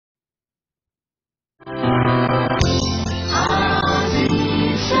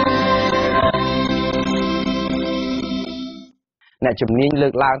អ្នកជំនាញលើ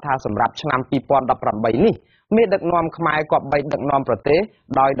កឡើងថាសម្រាប់ឆ្នាំ 2018 នេះមេដឹកនាំខ្មែរក៏បីដឹកនាំប្រទេស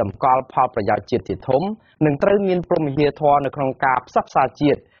ដោយតម្កល់ផលប្រយោជន៍ជាតិជាធំនិងត្រូវមានព្រហ្មវិហារធម៌នៅក្នុងការផ្សព្វផ្សាយ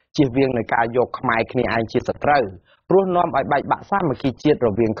ជាតិជៀសវាងនឹងការយកខ្មែរគ្នាឯងជាសត្រូវព្រោះនាំឲ្យបែកបាក់សាមគ្គីជាតិរ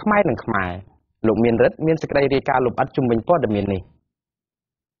វាងខ្មែរនិងខ្មែរលោកមានរិទ្ធមានសេចក្តីរាយការណ៍លម្អិតជុំវិញព័ត៌មាននេះ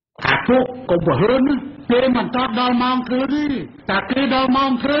អាពួកកុំប្រហែលគេមិនតបដល់ម៉ោងធ្វើទេតែគេដល់ម៉ោ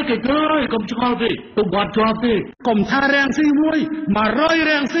ងធ្វើគេធ្វើហើយកុំឆ្ងល់ទេទុំបាត់ជាប់ទេកុំថារាំងស៊ីមួយ100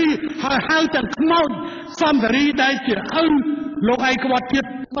រាំងស៊ីហើយហៅទាំងខ្មោចសំតារីដែលជាឪលោកឯងក្បត់ជាតិ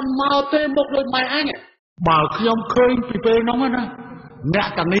មិនមកទេមកដូចម៉ែអញបើខ្ញុំឃើញពីពេលនោះណាអ្នក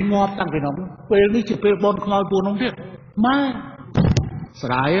តានេះងាប់តាំងពីនោះពេលនេះជាពេលបនខ្មោចពួកនោះទៀតម៉ែស្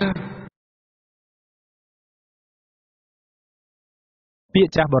ដាយពាក្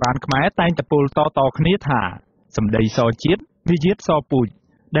យចាស់បុរាណខ្មែរតែងតែពោលតគ្នាថាសម្ដីសជាតិវិយាតសពូជ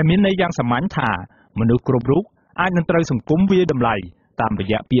ដែលមានន័យយ៉ាងសាមញ្ញថាមនុស្សគ្រប់រូបអាចនឹងត្រូវសង្គមវាយតម្លៃតាមរ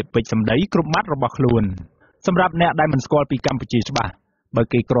យៈពាក្យពេចន៍សម្ដីគ្រប់ម៉ាត់របស់ខ្លួនសម្រាប់អ្នកដែលមិនស្គាល់ពីកម្ពុជាច្បាស់បើ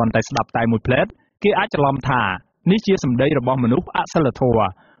គេគ្រាន់តែស្ដាប់តែមួយផ្លែតគេអាចច្រឡំថានេះជាសម្ដីរបស់មនុស្សអសិលធម៌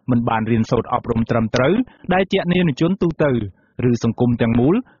មិនបានរៀនសូត្រអប់រំត្រឹមត្រូវដែលជានានុជនទូទៅឬសង្គមទាំងមូ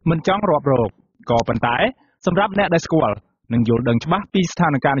លមិនចង់រាប់រកក៏ប៉ុន្តែសម្រាប់អ្នកដែលស្គាល់និងយល់ដឹងច្បាស់ពីស្ថាន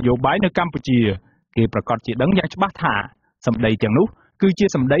ភាពនយោបាយនៅកម្ពុជាគេប្រកាសជាដឹងយ៉ាងច្បាស់ថាសម្ដីទាំងនោះគឺជា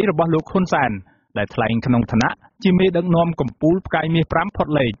សម្ដីរបស់លោកហ៊ុនសែនដែលថ្លែងក្នុងឋានៈជាមេដឹកនាំកម្ពុជាផ្កាយមាស5ផុត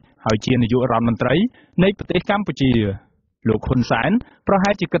លេខហើយជានាយករដ្ឋមន្ត្រីនៃប្រទេសកម្ពុជាលោកហ៊ុនសែនប្រហែ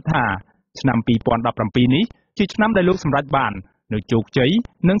លជាគិតថាឆ្នាំ 2017 នេះជាឆ្នាំដែលលោកសម្រេចបាននូវជោគជ័យ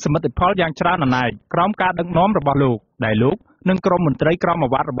និងសមិទ្ធផលយ៉ាងច្រើនអនេកក្រោមការដឹកនាំរបស់លោកដែលលោកនិងក្រុមមន្ត្រីក្រមអា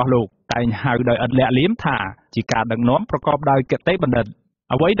វ៉ាត់របស់លោកតែងហៅដោយឥតលាក់លៀមថាជាការដឹកនាំប្រកបដោយគតិបណ្ឌិត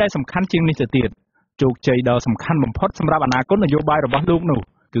អ្វីដែលសំខាន់ជាងនេះទៅទៀតជោគជ័យដ៏សំខាន់បំផុតសម្រាប់អនាគតនយោបាយរបស់លោកនោះ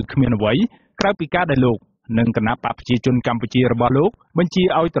គឺគ្មានអ្វីក្រៅពីការដែលលោកនិងគណៈបកប្រជាជនកម្ពុជារបស់លោកបញ្ជា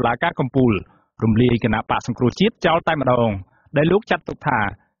ឲ្យតុលាការកំពូលរំលាយគណៈបកសង្គ្រោះជាតិចោលតែម្ដងដែលលោកចាត់ទុកថា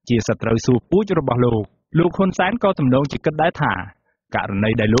ជាសត្រូវសួរពូជរបស់លោកហ៊ុនសែនក៏ទំនងជាគិតដែរថាករ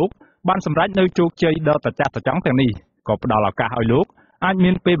ណីដែលលោកបានសម្រេចនៅជោគជ័យដ៏ត្រចះត្រចង់ទាំងនេះក៏ផ្ដល់ឱកាសឲ្យលោកអាច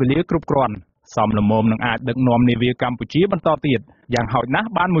មានពេលវេលាគ្រប់គ្រាន់សមល្មមនឹងអាចដឹកនាំនាវាកម្ពុជាបន្តទៀតយ៉ាងហោចណាស់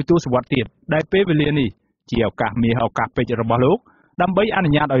បានមួយទសវត្សរ៍ទៀតដែលពេលវេលានេះជាឱកាសមាសឱកាសពេជ្ររបស់លោកដើម្បីអនុ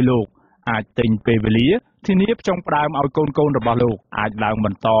ញ្ញាតឲ្យលោកអាចទិញពេលវេលាធានាផ្ចង់ផ្ដើមឲ្យកូនរបស់លោកអាចឡើងប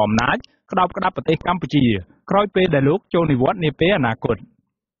ន្តអំណាចក្តោបក្តាប់ប្រទេសកម្ពុជាក្រោយពេលដែលលោកចូលនិវត្តន៍នាពេលអនាគត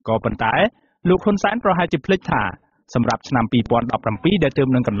ក៏ប៉ុន្តែលោកហ៊ុនសែនប្រហែលជាភ្លេចថាសម្រាប់ឆ្នាំ 2017 ដែលទើប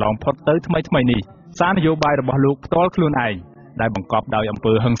នឹងកន្លងផុតទៅថ្មីនេះសារនយោបាយរបស់លោកផ្ទាល់ខ្លួនឯងដែលបង្កប់ដោយអំ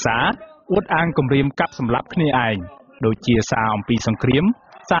ពើហិង្សាអួតអាងគំរាមកាប់សម្លាប់គ្នាឯងដូចជាសារអំពីសង្គ្រាម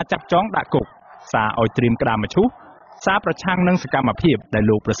សារចាប់ចងដាក់គុកសារឲ្យត្រៀមក្តារមឈូសសារប្រឆាំងនឹងសកម្មភាពដែល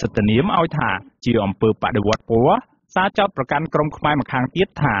លោកប្រសិទ្ធនាមឲ្យថាជាអំពើបដិវត្តពណ៌សារចោទប្រកាន់ក្រុមខ្មែរម្ខាងទៀត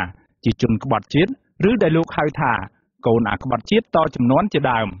ថាជាជនក្បត់ជាតិឬដែលលោកហៅថាកូនអាក្បត់ជាតិតចំនួនជា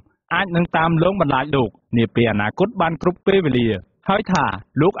ដើមអាចនឹងតាមលងបន្លាចលោកនាពេលអនាគតបានគ្រប់ពេលវេលាហើយថា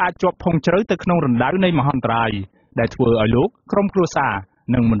លោកអាចជាប់ភុងជ្រៅទៅក្នុងរណ្ដៅនៃមហន្តរាយដែលធ្វើឲ្យលោកក្រុមគ្រួសារ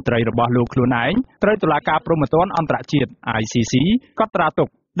និងមន្ត្រីរបស់លោកខ្លួនឯងត្រូវតុលាការព្រហ្មទណ្ឌអន្តរជាតិ ICC កត់ត្រាទុក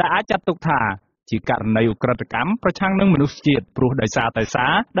ដែលអាចចាត់ទុកថាជាករណីឧក្រិដ្ឋកម្មប្រឆាំងនឹងមនុស្សជាតិព្រោះដោយសារតែសា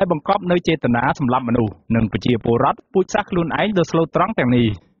រដែលបង្កប់នៅចេតនាសម្លាប់មនុស្សនិងប្រជាពលរដ្ឋពូជសាសន៍ខ្លួនឯងដ៏ស្លូតត្រង់ទាំងនេះ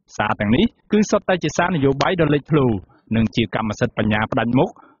សារទាំងនេះគឺសុទ្ធតែជាសារនយោបាយដ៏លេចធ្លោនិងជាកម្មសិទ្ធិបញ្ញាផ្ដាច់មុខ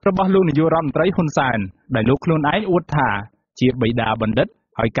របស់លោកនាយករដ្ឋមន្ត្រីហ៊ុនសែនដែលលោកខ្លួនឯងអួតថាជាបិតាបណ្ឌិត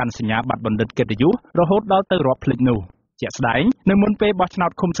ហើយកាន់សញ្ញាបត្របណ្ឌិតកិត្តិយសរហូតដល់ទៅរាប់ភ្លេចនោះជាក់ស្ដែងនៅមុនពេលបោះឆ្នោ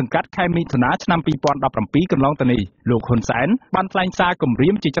តឃុំសង្កាត់ខែមិថុនាឆ្នាំ 2017 កន្លងទៅនេះលោកហ៊ុនសែនបានថ្លែងសារគម្រា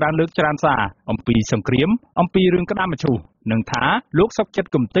មជាច្រើនលើកច្រើនសារអំពីសង្គ្រាមអំពីរឿងក្តារមឈូសនិងថាលោកសុកចិត្ត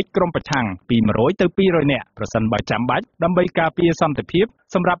គំទេចក្រុមប្រឆាំងពី100ទៅ200នាក់ប្រសិនបើចាំបាច់ដើម្បីការពារសន្តិភាព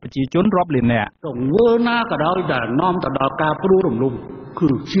សម្រាប់ប្រជាជនរាប់លាននាក់ទង្វើណាក៏ដោយដែលនាំទៅដល់ការព្រួរំលំគឺ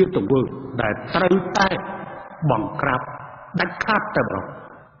ជាទង្វើដែលត្រូវតែបង្ក្រាបដាច់ខាតតែម្ដង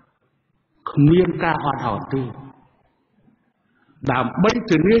គ្មានការអត់ឱនទេដើម្បី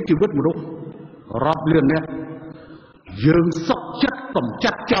ធានាជីវិតមនុស្សរាប់លាននាក់យើងសុខចិត្តកម្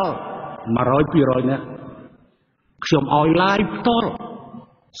ចាត់ចោល100 200នាក់ខ្ញុំឲ្យឡាយផ្ទាល់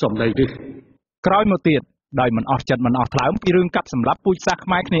សម្ដីនេះក្រោយមកទៀតដោយមិនអស់ចិត្តមិនអស់ថ្លើមពីរឿងកាប់សម្លាប់ពូជសាសន៍ខ្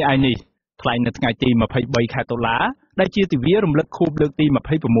មែរគ្នាឯងនេះថ្លែងនៅថ្ងៃទី23 ខែតុលាដែលជាទិវារំលឹកខួបលើកទី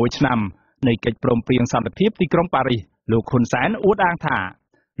26ឆ្នាំនៃកិច្ចព្រមព្រៀងសន្តិភាពទីក្រុងប៉ារីសលោកហ៊ុនសែនអួតអាងថា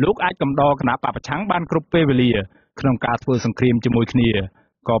លោកអាចកំដរគណៈបព្វប្រឆាំងបានគ្រប់ពេលវេលាក្នុងការធ្វើសង្គ្រាមជាមួយគ្នា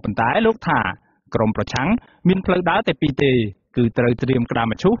ក៏ប៉ុន្តែលោកថាក្រុមប្រឆាំងមានផ្លូវដើរតែពីរទេគឺត្រូវត្រៀមក្តារ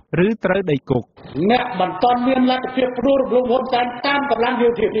មឈូសឬត្រូវដេកគុកអ្នកមិនទាន់មានលទ្ធភាពព្រួររំលំហ៊ុនសែនតាមកម្លាំងយោ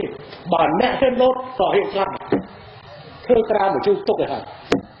ធានេះបើអ្នកហ៊ានលោតក៏ហ៊ានស្លាប់ឃ ធ្វើក្រៅមកជុំទុកឲ្យហើយ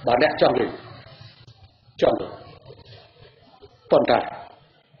បើអ្នកចង់វិញប៉ុន្តែ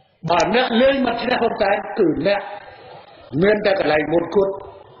បើអ្នកលេងមកឈ្នះហ៊ុនសែនគឺអ្នកមានតែកន្លែងមុនគត់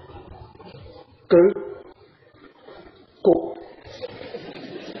គឺគុក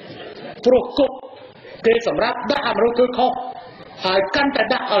ព្រោះគុកគេសម្រាប់ដាក់អមនុស្សធ្វើខុសហើយកាន់តែ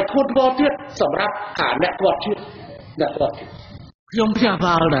ដាក់ឲ្យធ្ងន់ធ្ងរទៀតសម្រាប់អ្នកគាត់ជាតិខ្ញុំផ្ទះ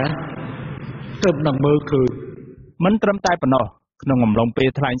បាល់ដែរទើបនឹងមើលឃើញមិនត្រឹមតែប៉ុណ្ណោះក្នុងអំឡុងពេល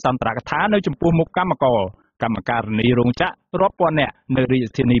ថ្លែងសន្ទរកថានៅចំពោះមុខកម្មការនីរោងចក្ររាប់ពាន់នាក់នៅរាជ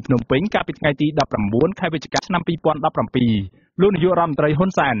ធានីភ្នំពេញកាលពីថ្ងៃទី19ខែវិច្ឆិកាឆ្នាំ2017លោកនាយករដ្ឋមន្ត្រីហ៊ុ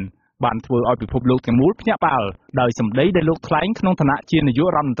នសែនបានធ្វើឲ្យពិភពលោកទាំងមូលភ្ញាក់ផ្អើលដោយសម្ដីដែលលោកថ្លែងក្នុងឋានៈជានាយក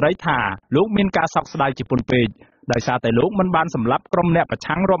រដ្ឋមន្ត្រីថាលោកមានការសោកស្ដាយជាពន់ពេកដោយសារតែលោកមិនបានសម្លាប់ក្រុមអ្នកប្រ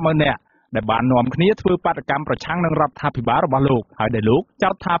ឆាំងរាប់ម៉ឺននាក់ដែលបាននាំគ្នាធ្វើបាតកម្មប្រឆាំងនឹងរដ្ឋាភិបាលរបស់លោកហើយដែលលោកចោ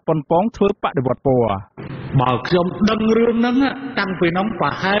ទថាប៉ុនប៉ងធ្វើបដិវត្តពណ៌បើខ្ញុំដឹងរឿងហ្នឹងតាំងពីនោះប្រ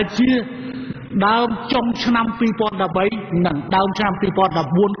ហែលជាដើមចុងឆ្នាំ2013និងដើមឆ្នាំ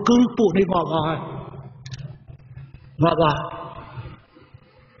2014គឺពួកនេះងាប់អស់ហើយ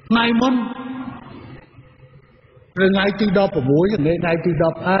ថ្ងៃមុនថ្ងៃទី16ថ្ងៃទី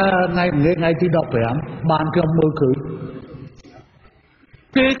15បានខ្ញុំមើលឃើញ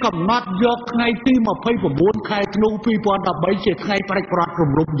គេកំណត់យកថ្ងៃទី29ខែធ្នូ2013ជាថ្ងៃប្រតិបត្តិ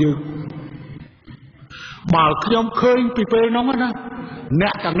រំលំយើងបើខ្ញុំឃើញពីពេលនោះណាអ្ន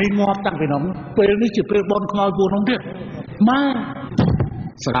កទាំងនេះងាប់តាំងពីនោះពេលនេះជាពេលបនខ្មោចពួកនោះទៀតម៉ែ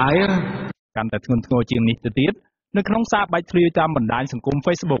ស្រាយកាន់តែធ្ងន់ធ្ងរជាងនេះទៅទៀតនៅក្នុងសារបាច់ធ្លាយតាមបណ្ដាញសង្គម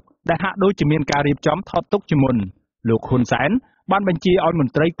Facebook ដែលហាក់ដូចជាមានការរៀបចំថតទុកជាមុនលោកហ៊ុនសែនបានបញ្ជាឲ្យម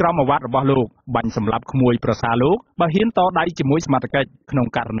ន្ត្រីក្រមអាវ៉ាត់របស់លោកបាញ់សម្លាប់ក្មួយប្រសារលោកបើហ៊ានតដៃជាមួយសមត្ថកិច្ចក្នុង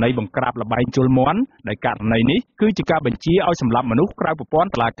ករណីបង្ក្រាបលបែងជលមាន់ដែលករណីនេះគឺជាការបញ្ជាឲ្យសម្លាប់មនុស្សក្រៅប្រព័ន្ធ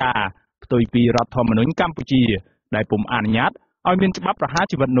តុលាការផ្ទុយពីរដ្ឋធម្មនុញ្ញកម្ពុជាដែលពុំអនុញ្ញាតឲ្យមានច្បាប់ប្រហារ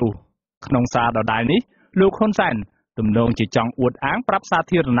ជីវិតនោះក្នុងសារដដែលនេះលោកហ៊ុនសែនទំនងជាចង់អួតអាងប្រាប់សា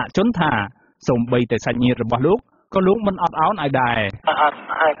ធារណជនថាសូម្បីតែសាច់ញាតិរបស់លោកក៏លោកមិនអត់ឱនឲ្យដែរអត់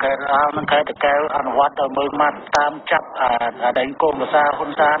ហើយកែនឹងកែតកែអនុវត្តឲ្យមើលម៉ាត់តាមចាប់អាដែងកូនភាសាហ៊ុ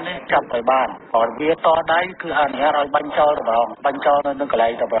នសែននេះចាប់ឲ្យបានព្រោះវាតដៃគឺអនុញ្ញាតឲ្យបាញ់ចោលតម្រងបាញ់ចោលនៅនឹងកន្លែ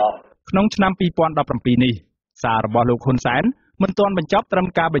ងតម្រងក្នុងឆ្នាំ2017នេះសាររបស់លោកហ៊ុនសែនមិនទាន់បញ្ចប់ត្រឹម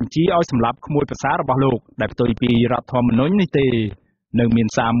ការបញ្ជាឲ្យសម្លាប់ក្មួយប្រសាររបស់លោកដែលផ្ទុយពីរដ្ឋធម្មនុញ្ញនេះទេនៅមាន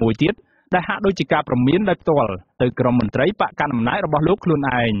សារមួយទៀតដែលហាក់ដូចជាការព្រមានដោយផ្ទាល់ទៅក្រុមមន្ត្រីបកកណ្ដាលអំណាចរបស់លោកខ្លួន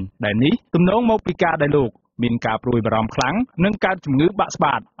ឯងដែលនេះទំនងមកពីការដែលលោកមានការព្រួយបារម្ភខ្លាំងនឹងកើតជំងឺបាក់ស្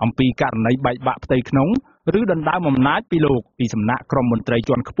បាតអំពីករណីបែកបាក់ផ្ទៃក្នុងឬដណ្ដើមអំណាចពីលោកពីសំណាក់ក្រុមមន្ត្រី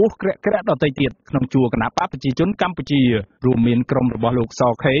ជាន់ខ្ពស់ក្រាក់ដទៃទៀតក្នុងជួរគណបកប្រជាជនកម្ពុជារួមមានក្រុមរបស់លោកស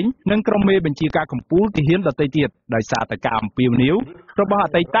ខេងនិងក្រុមមេបញ្ជាការកម្ពុជាទាហានដទៃទៀតដោយសារតែការអំពាវនាវរបស់អ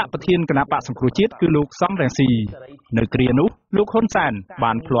តីតប្រធានគណបកសង្គ្រោះជាតិគឺលោកសំរងស៊ីនៅគ្រានោះលោកហ៊ុនសែន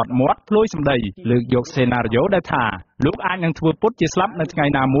បានផ្លាត់មាត់ផ្លួយសម្ដីលើកយកសេណារីយ៉ូដែលថាលោកអាចនឹងធ្វើពុតជាស្លាប់នៅថ្ងៃ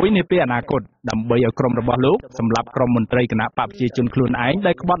ណាមួយនាពេលអនាគតដើម្បីឲ្យក្រុមរបស់លោកសម្លាប់ក្រុមមន្ត្រីគណបកប្រជាជនខ្លួនឯង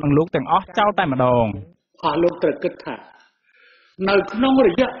ដែលក្បត់នឹងលោកទាំងអស់ចោលតែម្ដងអស់លោកត្រូវគិតថានៅក្នុងរ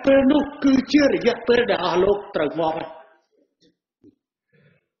យៈពេលនោះគឺជារយៈពេលដែលអស់លោកត្រូវងាប់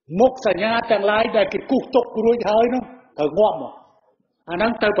មុខសញ្ញាទាំងឡាយដែលគេគូសទុករួចហើយនោះត្រូវងាប់មកអាហ្នឹ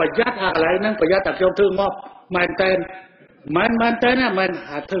ងទៅប្រយ័ត្នអាកន្លែងហ្នឹងប្រយ័ត្នតែខ្ញុំធ្វើងាប់មែនតែនណាមែនធ្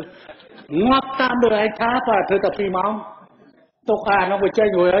វើងាប់តាមដូចឯងថាបើធ្វើតែ2ម៉ោងទុកអាហ្នឹងវាចេញ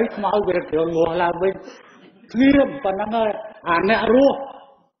រួចហើយខ្មៅវាត្រូវងាស់ឡើងវិញធៀមប៉ុណ្ណឹងហើយអាអ្នករស់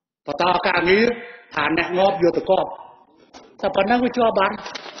បន្តការងារអាអ្នកងាប់យកទៅកប់តែប៉ុណ្ណឹងវាជាប់បាន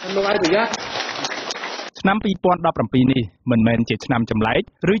លោកឲ្យប្រយ័ត្នឆ្នាំ2017នេះមិនមែនជាឆ្នាំចម្លែក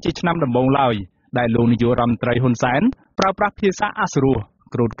ឬជាឆ្នាំដំបូងឡើយដែលលោកនាយករដ្ឋមន្ត្រីហ៊ុនសែនប្រើប្រាស់ភាសាអសុរោះ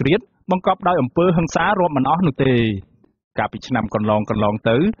ក្រោតក្រៀតបង្កប់ដោយអំពើហិង្សារាប់មិនអស់នោះទេកាលពីឆ្នាំកន្លង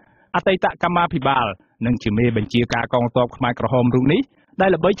ទៅអតីតកម្មាភិបាលនិងជាមេបញ្ជាការកងទ័ពខ្មែរក្រហមរូបនេះដែល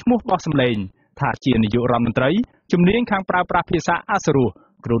ល្បីឈ្មោះបោះសម្លេងថាជានាយករដ្ឋមន្ត្រីជំនាញខាងប្រើប្រាស់ភាសាអសុរោះ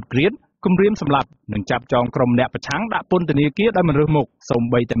ក្រោតក្រៀតគំរាមសម្លាប់និងចាប់ចងក្រុមអ្នកប្រឆាំងដាក់ពន្ធនាគារដោយមិនរើសមុខសូម្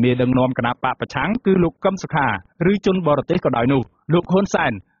បីតែមេដឹកនាំគណបកប្រឆាំងគឺលោកកឹមសុខាឬជនបរទេសក៏ដោយនោះលោកហ៊ុនសែ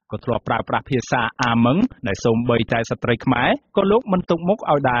នក៏ធ្លាប់ប្រើប្រាស់ភាសាអាម៉ឹងដែលសូម្បីតែស្ត្រីខ្មែរក៏លោកមិនទុកមុខ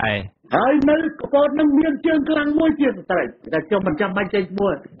ឲ្យដែរហើយនៅកពតនឹងមានជើងខ្លាំងមួយជាស្ត្រីតែខ្ញុំមិនចាំបាច់ចេញឈ្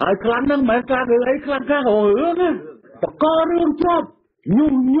មោះហើយខ្លាំងនឹងមិនមែនខ្លាំងរឿងអីខ្លាំងរឿងណាបករឿងជាប់ញ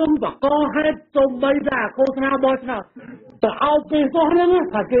បកហេតុសូម្បីតែឃោសនាបោះឆ្នោតទៅអោបគេបោះរឿង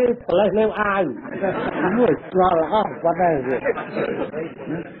ថាគេផ្លេសលេវអាវមួយស្គាល់អស់បាត់ហើយ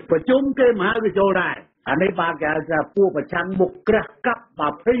ប្រជុំគេមហាវិទ្យាលដែរអានេះបានគេថាពួកប្រឆាំងមុខក្រាស់កាប់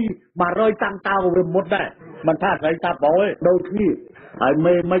20 100តាំងតោវាមុតដែរមិនថាស្រីតាបោឯងដូចគ្នា ហើយ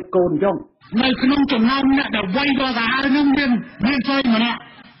មេមិនកូនចឹងនៅក្នុងចំណោមអ្នកដែលវាយដល់សាហាវនឹងមានស្រីម្នាក់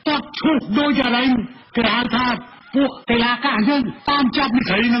តត់ឈូសដូចអ្វីគេហៅថាពួកកីឡាករយើងតាមចាប់វិ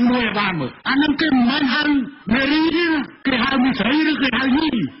ស័យនឹងមួយឲ្យបានមើលអានឹងគេមិនមែនហៅមេរីទេគេហៅវិស័យឬគេហៅយី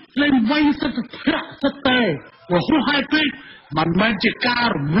លេងវាយសិទ្ធិភៈសិទ្ធិតែព្រោះហើយពេកមិនមែនជាការ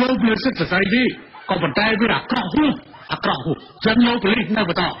រំលោភលើសិទ្ធិស្រីទេក៏ប៉ុន្តែវាអាក្រក់ហួសចឹងលោកប៉ូលីសនៅ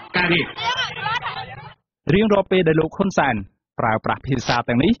បន្តការងាររៀងរាល់ពេលដែលលោកហ៊ុនសែនប្រើប្រាស់ភាសា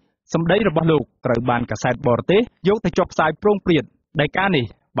ទាំងនេះសម្ដីរបស់លោកត្រូវបានកាសែតបរទេសយកទៅចុះផ្សាយប្រងព្រាតដែលការនេះ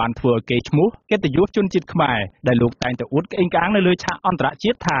បានធ្វើឲ្យកេរ្តិ៍ឈ្មោះកិត្តិយសជនជាតិខ្មែរដែលលោកតែងតែអួតក្អេងក្អាងនៅលើឆាកអន្តរ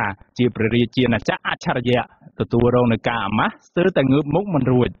ជាតិថាជាព្រះរាជាណាចក្រអច្ឆរិយៈទទួលរងនឹងការអាម៉ាស់ស្ទើរតែងើបមុខមិន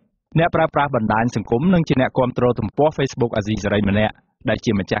រួចអ្នកប្រើប្រាស់បណ្ដាញសង្គមនិងជាអ្នកគាំទ្រទំព័រ Facebook អាស៊ីសេរីម្នាក់ដែល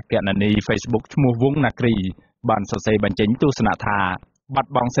ជាម្ចាស់គណនី Facebook ឈ្មោះវងណាគ្រីបានសរសេរបញ្ចេញទស្សនៈថាបា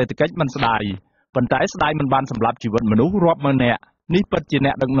ត់បង់សេដ្ឋកិច្ចមិនស្ដាយប៉ុន្តែស្ដាយមិនបានសម្លាប់ជីវិតមនុស្សរាប់ម៉ឺននាក់នេះពិតជាអ្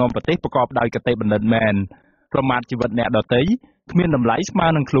នកដឹកនាំប្រទេសប្រកបដោយគតិបណ្ឌិតមែនប្រមាថជីវិតអ្នកដទៃគ្មានតម្លៃស្មើ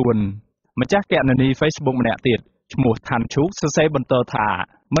នឹងខ្លួនម្ចាស់គណនី Facebook ម្នាក់ទៀតឈ្មោះឋានឈូកសរសេរបន្តថា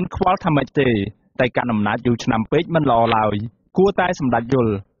មិនខ្វល់ថាម៉េចទេតែកាន់អំណាចយូរឆ្នាំពេកមិនល្អឡើយគួរតែសម្ដេចយ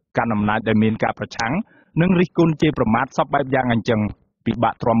ល់កាន់អំណាចដែលមានការប្រឆាំងនិងរិះគន់ជាប្រមាថសពបែបយ៉ាងអញ្ចឹងពិបា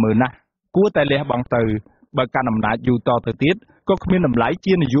កទ្រាំមើលណាស់គួរតែលះបង់ទៅបើកាន់អំណាចយូរតទៅទៀតក៏គ្មានតម្លៃ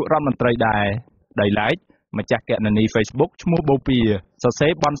ជានាយករដ្ឋមន្ត្រីដែរដោយឡែកម្ចាស់គណនី Facebook ឈ្មោះបូព៌ាសរសេ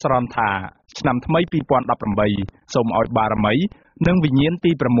របន់ស្រន់ថាឆ្នាំថ្មី2018សូមឲ្យបារមីនិងវិញ្ញាណ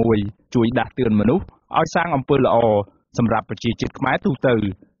ទី6ជួយដាស់តឿនមនុស្សឲ្យសាងអំពើល្អសម្រាប់ប្រជាជាតិខ្មែរទូទៅ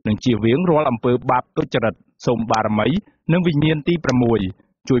និងជៀសវាងរាល់អំពើបាបទុច្ចរិតសូមបារមីនិងវិញ្ញាណទី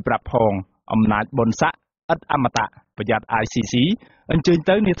6ជួយប្រាប់ផងអំណាចបុណ្យស័ក្តិឥតអមតៈប្រយ័ត្ន ICC អញ្ជើញ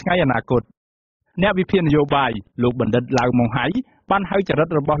ទៅនាថ្ងៃអនាគតអ្នកវិភាគនយោបាយលោកបណ្ឌិតឡៅម៉ុងហៃបានហៅចរិត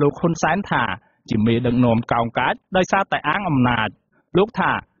របស់លោកហ៊ុនសែនថាជាមេដឹកនាំកោងកាចដោយសារតែអាងអំណាចលោក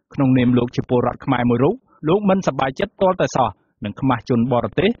ថាក្នុងនាមលោកជាពលរដ្ឋខ្មែរមួយរូបលោកមិនសប្បាយចិត្តទាល់តែសោះនឹងខ្មាស់ជនបរ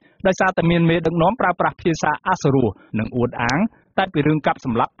ទេសដោយសារតែមានមេដឹកនាំប្រើប្រាស់ភាសាអសុរោះនិងអួតអាងតែពីរឿងកាប់ស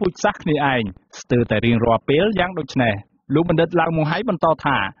ម្លាប់ពូជសាសន៍គ្នាឯងស្ទើរតែរៀងរាល់ពេលយ៉ាងដូចនេះលោកបណ្ឌិតឡៅម៉ុងហៃបន្ត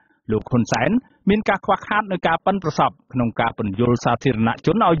ថាលោកហ៊ុនសែនមានការខ្វះខាតនៅការប៉ិនប្រសប់ក្នុងការពន្យល់សាធារណជ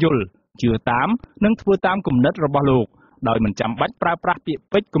នឲ្យយល់ជឿតាមនិងធ្វើតាមគំនិតរបស់លោកដោយមិនចាំបាច់ប្រើប្រាស់ពាក្យ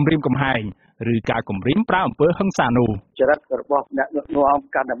ពេចន៍គំរាមកំហែងឬការគំរាមប្រើអំពើហិង្សានោះចរិតរបស់អ្នកដឹកនាំ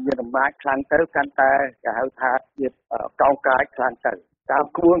កាន់តែមានអំណាចខ្លាំងទៅកាន់តែគេហៅថាជាកោងកាចខ្លាំងទៅតាម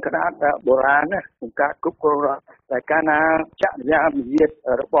គួរក្តារបុរាណណាក្នុងការគ្រប់គ្រងរដ្ឋតែកាលណាចក្រយាវិយាត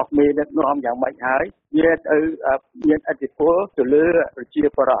របស់មេដឹកនាំយ៉ាងម៉េចហើយវាទៅមានឥទ្ធិពលទៅលើប្រជា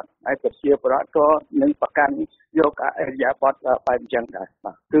ពលរដ្ឋហើយប្រជាពលរដ្ឋក៏នឹងប្រកាន់យកអរិយាប័ត្របែបអញ្ចឹងដែរ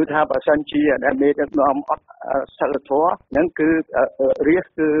បាទគឺថាបើសិនជាដែលមេដឹកនាំអត់សិលធម៌ហ្នឹងគឺរាជ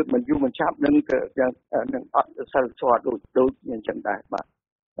គឺមិនយូរមិនឆាប់នឹងអត់សិលធម៌ដូចអញ្ចឹងដែរបាទ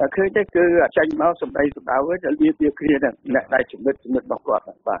ឃើញទេគឺចេញមកសម្ដីសម្ដៅទៅលៀបវាគ្រានឹងអ្នកដែលចំណិតរបស់គាត់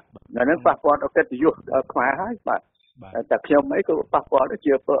បាទហ្នឹងប៉ះពាល់ដល់កិត្តិយសខ្មែរហើយបាទតែខ្ញុំអីក៏ប៉ះពាល់ទៅ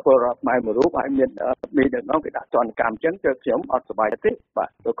ជាពលរដ្ឋខ្មែរមួយរូបហើយមានមេដឹកនាំគេដាក់ទណ្ឌកម្មអញ្ចឹងគឺខ្ញុំអត់សប្បាយទេបាទ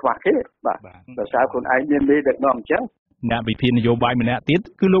ទៅខ្វះគេបាទដោយសារខ្លួនឯងមានមេដឹកនាំអញ្ចឹងអ្នកវិភាគនយោបាយម្នាក់ទៀត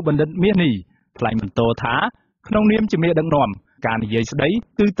គឺលោកបណ្ឌិតមាសនេះថ្លែងបន្តថាក្នុងនាមជាមេដឹកនាំការនិយាយស្ដី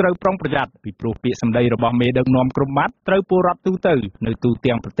គឺត្រូវប្រុងប្រយ័ត្នពីព្រោះពាក្យសម្ដីរបស់មេដឹកនាំក្រុមបាត់ត្រូវពលរដ្ឋទូទៅនៅទូ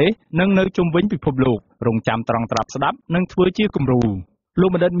ទាំងប្រទេសនិងនៅជុំវិញពិភពលោករងចាំត្រង់ត្រាប់ស្ដាប់និងធ្វើជាគំរូលោក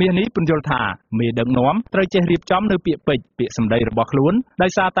បណ្ឌិតមាសនេះពន្យល់ថាមេដឹកនាំត្រូវចេះរៀបចំនៅពាក្យពេចន៍ពាក្យសម្ដីរបស់ខ្លួនដោ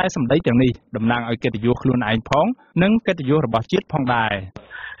យសារតែសម្ដីទាំងនេះតំណាងឲ្យកិត្តិយសខ្លួនឯងផងនិងកិត្តិយសរបស់ជាតិផងដែរ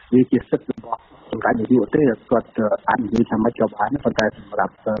វាជាសិទ្ធិរបស់សម្រាប់នាយកទេគាត់អនុញ្ញាតថាមិនក៏បានប៉ុន្តែសម្រា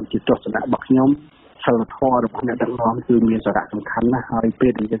ប់ជាទស្សនៈរបស់ខ្ញុំសិលធម៌របស់អ្នកដឹកនាំគឺមានសារៈសំខាន់ណាស់ហើយពេ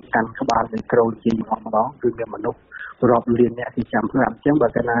លដែលយើងកាន់ក្បាលនៃក្រូនជាម្ដងគឺមានមនុស្សរាប់លានអ្នកទីចាំស្រាប់អញ្ចឹងបើ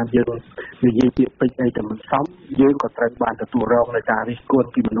កាលណាយើងនិយាយពាក្យពេចន៍អីតែមិនសមយើងក៏ត្រូវបានទទួលរងនៃការរិះគន់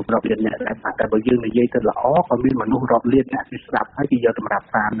ពីមនុស្សរាប់លានអ្នកដែរតែបើយើងនិយាយទៅល្អក៏មានមនុស្សរាប់លានអ្នកស្ដាប់ហើយគេយកសម្រាប់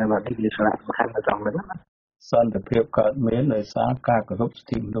តាមនៅនេះវាសារៈសំខាន់នៅត្រង់នេះណាសន្តិភាពកើតមានដោយសារការគោរពសិទ្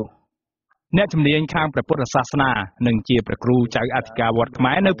ធិមនុស្សអ្នកជំនាញខាងព្រះពុទ្ធសាសនានិងជាព្រះគ្រូចៅអធិការវត្តខ្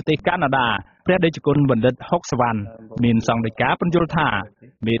មែរនៅប្រទេសកាណាដាព្រះដេចគុណបណ្ឌិតហុកសវណ្ណមានសង្ឃដីកាពន្យល់ថា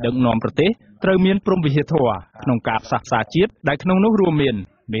មេដឹកនាំប្រទេសត្រូវមានព្រហ្មវិហារធម៌ក្នុងការផ្សះផ្សាជាតិដែលក្នុងនោះរួមមាន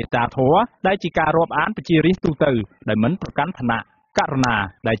មេត្តាធម៌ដែលជាការរាប់អានប្រជារាស្ត្រទូទៅដោយមិនប្រកាន់ឋានៈករុណា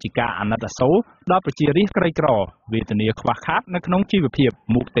ដែលជាការអាណិតអាសូរដល់ប្រជារាស្ត្រក្រីក្រវេទនាខ្វះខាតនៅក្នុងជីវភាព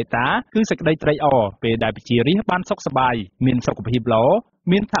មុទិតាគឺសេចក្តីត្រេកអរពេលដែលប្រជារាស្ត្របានសុខសប្បាយមានសុខភាពល្អ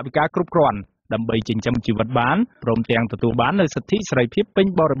មានថវិកាគ្រប់គ្រាន់ដើម្បីចិញ្ចឹមជីវិតបានព្រមទាំងទទួលបាននូវសិទ្ធិសេរីភាពពេញ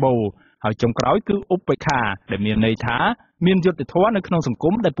បរិបូរណ៍ហើយចុងក្រោយគឺឧបេក្ខាដែលមានន័យថាមានយុត្តិធម៌នៅក្នុងសង្គ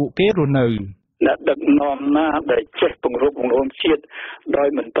មដែលពួកគេរស់នៅ អ្នកដឹកនាំណាដែលចេះពង្រឹងពង្រឹងជាតិដោយ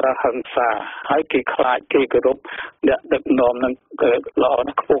មិនប្រើហិង្សាហើយគេខ្លាចគេគោរពអ្នកដឹកនាំនឹងល្អ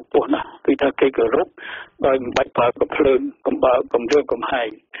ណាស់ខ្ពស់ពោះណាស់គឺថាគេគោរពដោយមិនបាច់ប្រើកំភ្លើងកំបើកំរឿងកំហែង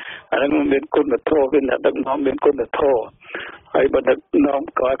អាហ្នឹងមានគុណធម៌គឺអ្នកដឹកនាំមានគុណធម៌ហើយបើដឹកនាំ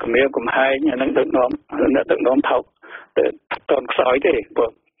ក៏គម្រាមកំហែងអាហ្នឹងដឹកនាំអ្នកដឹកនាំថោកតែតន់ខ្សោយទេព្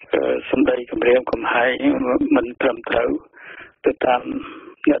រោះសម្ដីគម្រាមកំហែងមិនត្រឹមត្រូវទៅតាម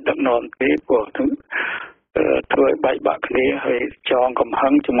អ្នកដឹកនាំទេព្រោះធ្វើឲ្យបែកបាក់គ្នាហើយចងកំហឹ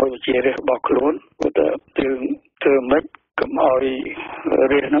ងជាមួយវិជារាជរបស់ខ្លួនព្រោះតែយើងធ្វើមិនកុំឲ្យ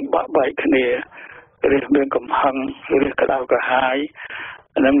រាជនឹងបាក់បែកគ្នារាជមានកំហឹងរាជក្តៅក្រហាយ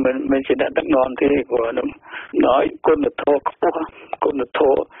អានឹងមិនជាអ្នកដឹកនាំទេព្រោះនឹងដោយគុណធម៌ខ្ពស់គុណធ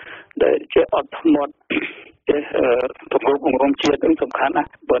ម៌ដែលជាអត់ធ្មត់ចេះពង្រឹងពង្រឹងជាតិនឹងសំខាន់ណាស់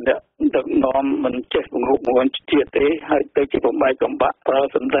បើអ្នកដឹកនាំមិនចេះពង្រឹងពង្រឹងជាតិទេហើយទៅជាបំបែកបំបាក់ប្រើ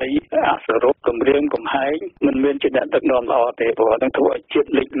សម្ដីអសរុបគម្រាមកំហែងមិនមានជាអ្នកដឹកនាំល្អទេព្រោះនឹងធ្វើឲ្យជាតិ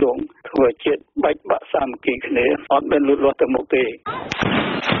លិចលង់ធ្វើឲ្យជាតិបែកបាក់សាមគ្គីគ្នាអត់មានលូតលាស់ទៅមុខទេ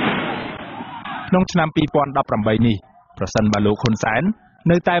ក្នុងឆ្នាំ2018នេះប្រសិនបើលោកហ៊ុនសែន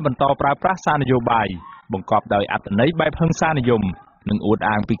នៅតែបន្តប្រើប្រាស់សារនយោបាយបង្កប់ដោយអត្ថន័យបែបហិង្សានិយមនិងអួត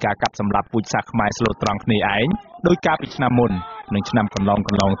អាងពីការកាប់សម្លាប់ពូជសាសន៍ខ្មែរស្លូតត្រង់គ្នាឯងដោយកាលពីឆ្នាំមុននិងឆ្នាំកន្ល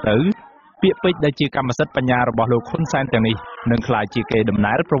ងទៅពាក្យពេចន៍ដែលជាកម្មសិទ្ធិបញ្ញារបស់លោកហ៊ុនសែនទាំងនេះនឹងក្លាយជាកេរដំ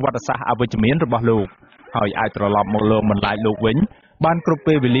ណែលប្រវត្តិសាស្ត្រអវិជ្ជមានរបស់លោកហើយអាចត្រឡប់មកលងបន្លាចលោកវិញបានគ្រប់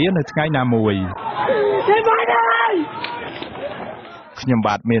ពេលវេលានៅថ្ងៃណាមួយខ្ញុំ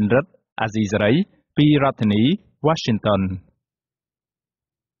បាទមានរិទ្ធអាស៊ីសេរីពីរដ្ឋធានី Washington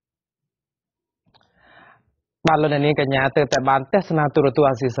បាទលោកនាងកញ្ញាទើបតែបានទស្សនាទូរទស្សន៍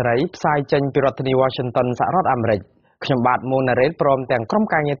អាស៊ីសេរីផ្សាយចេញពីរដ្ឋធានី Washington សហរដ្ឋអាមេរិកខ្ញុំបាទមូណារ៉េតព្រមទាំងក្រុម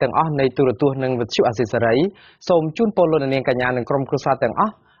ការងារទាំងអស់នៃទូរទស្សន៍និងវិទ្យុអាស៊ីសេរីសូមជូនពរលោកនាងកញ្ញានិងក្រុមគ្រួសារទាំងអ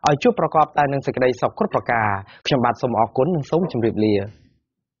ស់ឲ្យជួបប្រកបតែនឹងសេចក្តីសុខគ្រប់ប្រការខ្ញុំបាទសូមអរគុណនិងសូមជម្រាបលា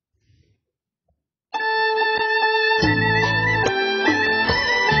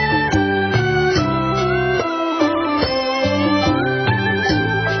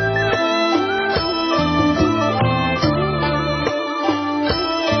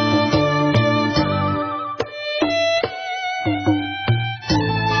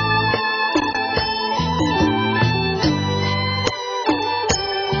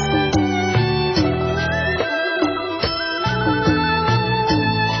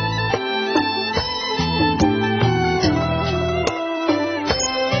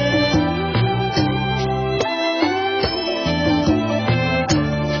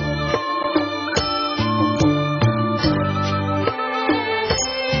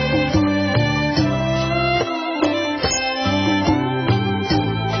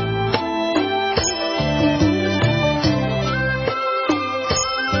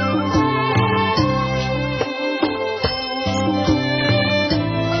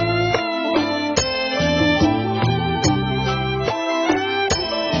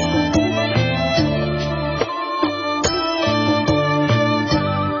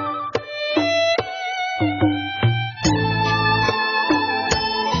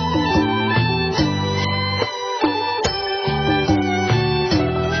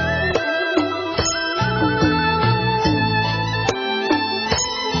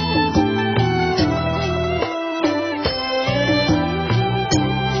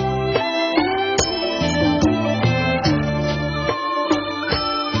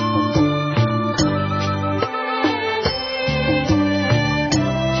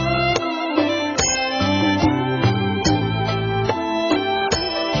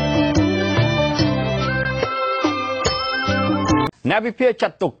អ្នកវិភាគចា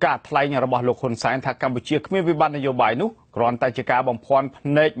ត់ទុកការថ្លែងរបស់លោកហ៊ុនសែនថាកម្ពុជាគ្មានវិបត្តិនយោបាយនោះគ្រាន់តែជាការបំភាន់ភ្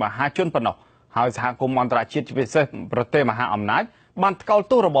នែកមហាជនប៉ុណ្ណោះហើយសហគមន៍អន្តរជាតិជាពិសេសប្រទេសមហាអំណាចបានថ្កោល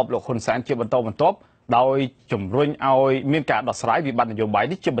ទោសរបបលោកហ៊ុនសែនជាបន្តបន្ទាប់ដោយជំរុញឲ្យមានការដោះស្រាយវិបត្តិនយោបាយ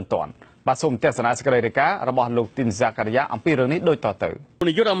នេះជាបន្ទាន់បាទសូមទស្សនាសេចក្តីរាយការណ៍របស់លោកទីនហ្សាការីយ៉ាអំពីរឿងនេះដូចតទៅ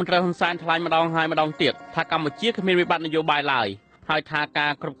នាយករដ្ឋមន្ត្រីហ៊ុនសែនថ្លែងម្ដងហើយម្ដងទៀតថាកម្ពុជាគ្មានវិបត្តិនយោបាយឡើយហើយថាកា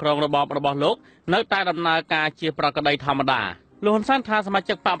រគ្រប់គ្រងរបបរបស់លោកនៅតែដំណើរការជាប្រក្រតីធម្មតាលោកហ៊ុនសែនថាសមា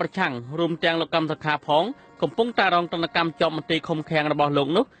ជិកបកប្រឆាំងរួមទាំងលោកកឹមសុខាផងកំពុងតែរងទណ្ឌកម្មជាប់មន្ទីរឃុំឃាំងរបស់លោក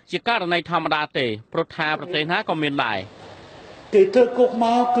នោះជាករណីធម្មតាទេព្រោះថាប្រទេសណាក៏មានដែរគេធ្វើគុកម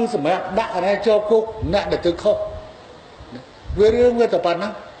កគឺសម្រាប់ដាក់អ្នកជាប់គុកអ្នកដែលធ្វើខុសវារឿងវាតែប៉ុណ្ណឹ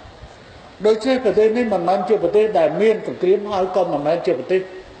ងដូច្នេះប្រទេសនេះមិនមែនជាប្រទេសដែលមានសង្គ្រាមហើយក៏មិនមែនជាប្រទេស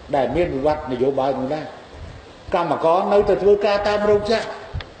ដែលមានវិបត្តិនយោបាយនោះដែរកម្មករនៅតែធ្វើការតាមរោងចក្រ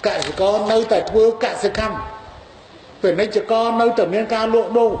កសិករនៅតែធ្វើកសិកម្មពាណិជ្ជករនៅតែមានការលក់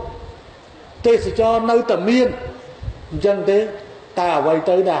ដូរទេសចរនៅតែមានអញ្ចឹងទេ តែអ្វី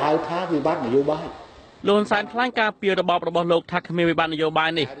ទៅដែលហៅថាវិបត្តិនយោបាយ លោកហ៊ុនសែនថ្លែងការពីរបបរបស់លោកថាគ្មានវិបត្តិនយោបាយ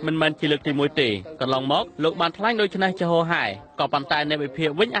នេះមិនមែនជាលើកទី1ទេកន្លងមកលោកបានថ្លែងដូចនេះជាហោហែក៏ប៉ុន្តែអ្នកវិភាគ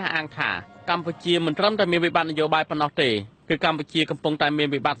វិញអះអាងថាកម្ពុជាមិនត្រឹមតែមានវិបត្តិនយោបាយប៉ុណ្ណោះទេគឺកម្ពុជាកំពុងតែមាន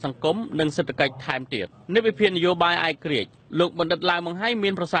វិបត្តិសង្គមនិងសេដ្ឋកិច្ចថែមទៀតអ្នកវិភាគនយោបាយឯករាជ្យលោកបណ្ឌិតឡាវម៉ុងហៃមា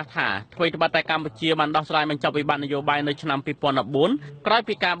នប្រសាសន៍ថាអ្វីត្បិតតែកម្ពុជាបានដោះស្រាយបញ្ចប់វិបត្តិនយោបាយនៅឆ្នាំ2014ក្រោយ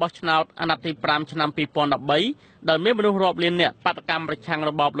ពីការបោះឆ្នោតអាណត្តិទី5ឆ្នាំ2013ដែលមានមនុស្សរាប់លានអ្នកបាតកម្មប្រឆាំង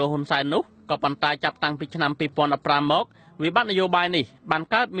របបលោកហ៊ុនសែននោះក៏ប៉ុន្តែចាប់តាំងពីឆ្នាំ2015មកវិបត្តិនយោបាយនេះបាន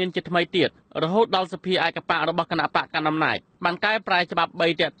កើតមានជាថ្មីទៀតរហូតដល់សភាឯកបៈរបស់គណៈបកកណ្ដាលអំណាចបានកែប្រែច្បាប់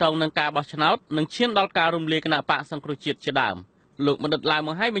3ទាក់ទងនឹងការបោះឆ្នោតនិងឈានដល់ការរំលាយគណៈបកសង្គ្រោះជាតិជាដើមលោកបណ្ឌិតឡាវ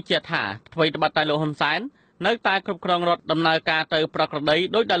ម៉ុងហៃបញ្ជាក់ថាអ្វីត្បិតតែលោកហ៊ុនសែននៅតែគ្រប់គ្រងរដ្ឋដំណើរការទៅប្រក្រតី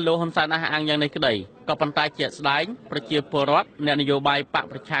ដោយដែលលោកហ៊ុនសែនអះអាងយ៉ាងនេះក្តីក៏ប៉ុន្តែជាក់ស្ដែងប្រជាពលរដ្ឋអ្នកនយោបាយបក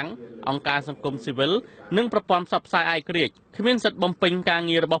ប្រឆាំងអង្គការសង្គមស៊ីវិលនិងប្រព័ន្ធផ្សព្វផ្សាយឯករាជ្យគ្មានសិទ្ធិបំពេញការ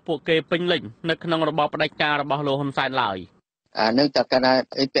ងាររបស់ពួកគេពេញលេញនៅក្នុងរបបផ្ដាច់ការរបស់លោកហ៊ុនសែនឡើយនឹងតែកណ្ដាល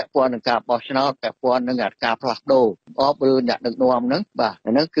ពាក់ព័ន្ធនឹងការបោះឆ្នោតពាក់ព័ន្ធនឹងការផ្លាស់ប្ដូរអបឬអ្នកដឹកនាំហ្នឹងបាទ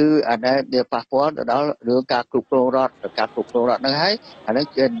ហ្នឹងគឺអានេះវាប៉ះពាល់ទៅដល់រឿងការគ្រប់គ្រងរដ្ឋហ្នឹងហើយអានេះ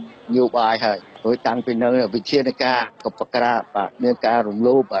ជានយោបាយហើយដោយតាំងពីនៅវិធានការកបក្រាបាទមានការរំ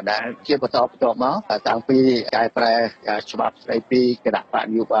លោភដែលជាបន្តមកតាំងពីកែប្រែច្បាប់ស្ដីពីគណៈបកន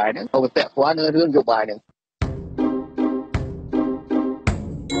យោបាយហ្នឹងទៅពាក់ព័ន្ធនឹងរឿងនយោបាយហ្នឹង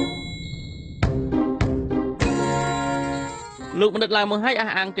លោកបណ្ឌិតឡាវម៉ុងហៃអះ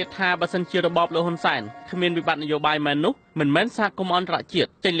អាងទៀតថាបើសិនជារបបលោកហ៊ុនសែនគ្មានវិបត្តិនយោបាយមែននោះមិនមែនសហគមន៍អន្តរជាតិ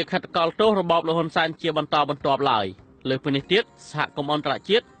ចេញលិខិតកោតទោសរបបលោកហ៊ុនសែនជាបន្តបន្ទាប់ឡើយលើពីនេះទៀតសហគមន៍អន្តរ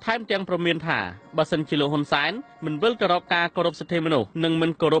ជាតិថែមទាំងប្រមានថាបើសិនជាលោកហ៊ុនសែនមិនវិលទៅរកការគោរពសិទ្ធិមនុស្សនិងមិន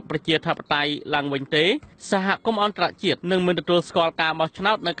គោរពប្រជាធិបតេយ្យឡើងវិញទេសហគមន៍អន្តរជាតិនឹងមិនទទួលស្គាល់ការបោះឆ្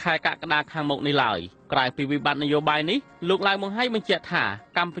នោតនៅខែកក្កដាខាងមុខនេះឡើយក្រៅពីវិបត្តិនយោបាយនេះលោកឡាវម៉ុងហៃបញ្ជាក់ថា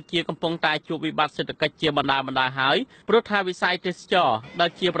កម្ពុជាកំពុងតែជួបវិបត្តិសេដ្ឋកិច្ចជាបណ្ដាហើយព្រោះថាវិស័យទេសចរដែល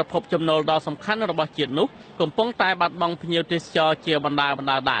ជាប្រភពចំណូលដ៏សំខាន់របស់ជាតិនោះកំពុងតែបាត់បង់ភ្ញៀវទេសចរជាបណ្ដា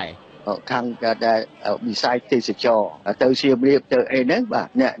ដែរខាងដែលវិស័យទេសចរទៅសៀមរាបទៅអីហ្នឹងបាទ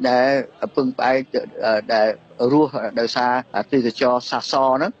អ្នកដែលពឹងផ្អែកដែលរស់ដោយសារទេសចរសាស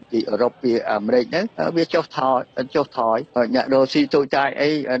ហ្នឹងពីអឺរ៉ុបពីអាមេរិកហ្នឹងវាចុះថយអ្នករស់ស៊ីទូចអី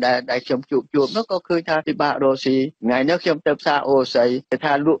ដែលខ្ញុំជួបនោះក៏ឃើញថាពិបាករស់ស៊ីថ្ងៃនេះខ្ញុំទៅផ្សារអូស័យគេ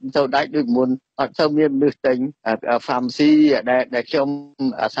ថាលក់ទៅដាច់ដូចមុនអត់ទៅមានមនុស្សទិញ pharmacy ដែលខ្ញុំ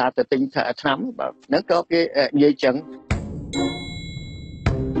អាសាទៅទិញថ្នាំបាទហ្នឹងក៏គេនិយាយចឹង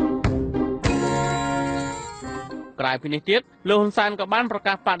ក្រៅពីនេះទៀតលោកហ៊ុនសែនក៏បានប្រ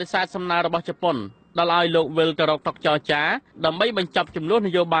កាសបដិសេធសំណើរបស់ជប៉ុនដល់ឲ្យលោកវិលទៅរកតុចរចាដើម្បីបញ្ចប់ចំនួនន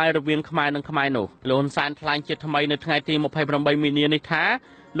យោបាយរវាងខ្មែរនិងខ្មែរនោះលោកហ៊ុនសែនថ្លែងជាថ្មីនៅថ្ងៃទី28មីនានេះថា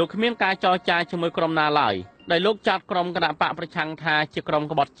លោកគ្មានការចរចាជាមួយក្រុមណាឡើយដែលលោកចាត់ក្រុមគណៈបកប្រឆាំងថាជាក្រុម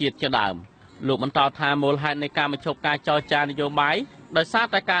ក្បត់ជាតិជាដើមលោកបន្តថាមូលហេតុនៃការបញ្ឈប់ការចរចានយោបាយដោយសារ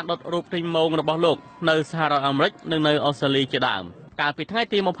តែការដុតរូបទិញម៉ូងរបស់លោកនៅសហរដ្ឋអាមេរិកនិងនៅអូស្ត្រាលីជាដើមកាលពីថ្ងៃ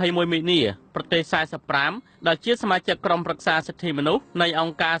ទី21មីនាប្រទេស45ដែលជាសមាជិកក្រុមប្រឹក្សាសិទ្ធិមនុស្សនៃអ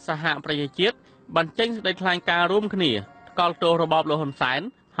ង្គការសហប្រជាជាតិបានចេញសេចក្តីថ្លែងការណ៍រួមគ្នាថ្កោលទោសរបបលោកហ៊ុនសែន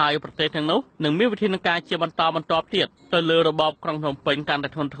ហើយប្រទេសទាំងនោះនឹងមានវិធានការជាបន្តបន្ទាប់ទៀតទៅលើរបបក្រុងភ្នំពេញកាន់តែ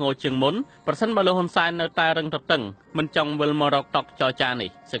ធ្ងន់ធ្ងរជាងមុនប្រសិនបើលោកហ៊ុនសែននៅតែរឹងទទឹងមិនចង់វិលមករកតុចរចានេះ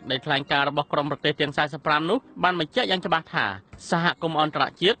សេចក្តីថ្លែងការណ៍របស់ក្រុមប្រទេសទាំង45នោះបានបញ្ជាក់យ៉ាងច្បាស់ថាសហគមន៍អន្តរ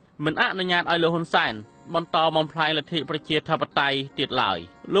ជាតិមិនអនុញ្ញាតឲ្យលោកហ៊ុនសែនបន្តបំផ្លាញលទ្ធិប្រជាធិបតេយ្យទៀតឡើយ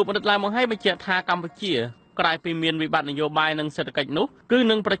លោកបណ្ឌិតឡាវម៉ុងហៃបញ្ជាក់ថាកម្ពុជាក្រៅពីមានវិបត្តិនយោបាយនិងសេដ្ឋកិច្ចនោះគឺ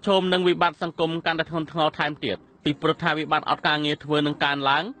នឹងប្រឈមនឹងវិបត្តិសង្គមកាន់តែធ្ងន់ធ្ងរថែមទៀតពីព្រោះថាវិបត្តិអត់ការងារធ្វើនឹងកើន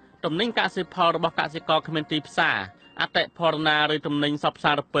ឡើងទំនិញកសិផលរបស់កសិករគ្មានទីផ្សារអតិផរណាឬទំនិញសព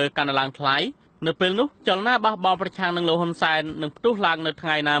សារពើកាន់តែឡើងថ្លៃនៅពេលនោះចលនាបះបោរប្រឆាំងនឹងលោកហ៊ុនសែននឹងផ្ទុះឡើងនៅថ្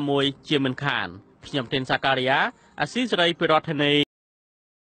ងៃណាមួយជាមិនខានខ្ញុំធីនសាការីយ៉ាអាស៊ីសេរីពីរដ្ឋធានី